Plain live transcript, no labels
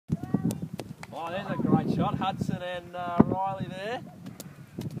Oh, there's a great shot. Hudson and Riley there.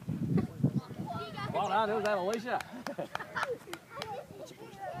 Well done, who was that, Alicia?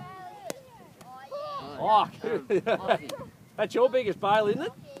 Oh, that's your biggest bail, isn't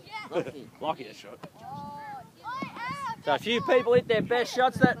it? Lucky a shot. So a few people hit their best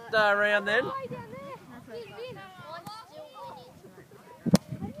shots that round then.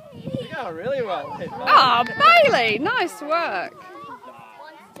 You're going really well. Oh, Bailey, nice work.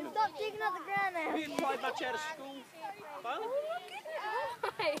 Stop digging up the ground now. Have you played much out of school,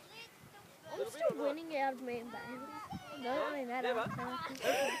 Bailey? I'm still winning out of me and Bailey. No, I mean that. Never.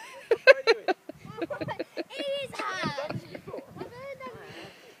 It is hard.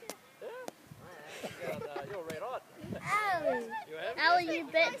 You're red hot. Ali. Ali, you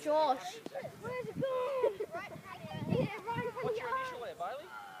bet Josh. What's your initial there, Bailey?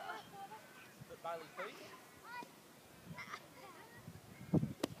 Is it Bailey P?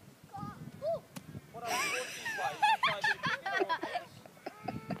 What other sports do you play? You play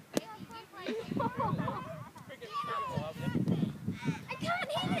a bit of cricket? I can't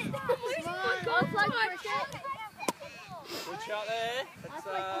hit it. Good shot there. That's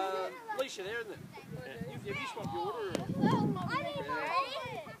Alicia there, isn't it? Yeah. Have you swapped your order?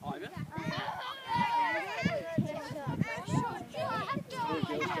 Ivan?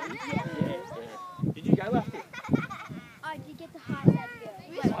 Did you go left it? I did get the high side girl.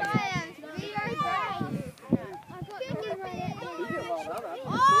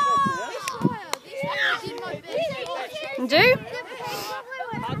 Do?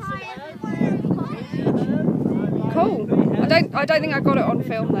 Cool. I don't think I got it on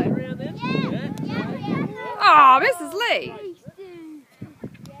film though. Ah, Mrs. Lee.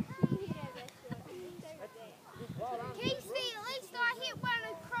 Casey, at least I hit one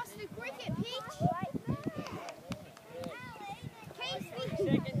across the cricket pitch. Casey.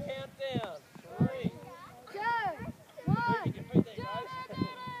 Second countdown. 3. 2, 1. You can beat that, Grace.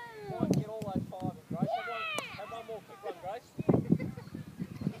 Might get all those 5 in, Grace. Have one more quick one, Grace.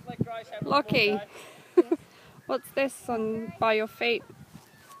 Just let Grace have one Lockie. more go. What's this on by your feet?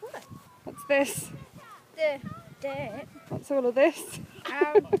 What's this? What's all of this?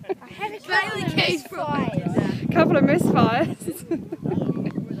 I had a couple of misfires. Couple of misfires.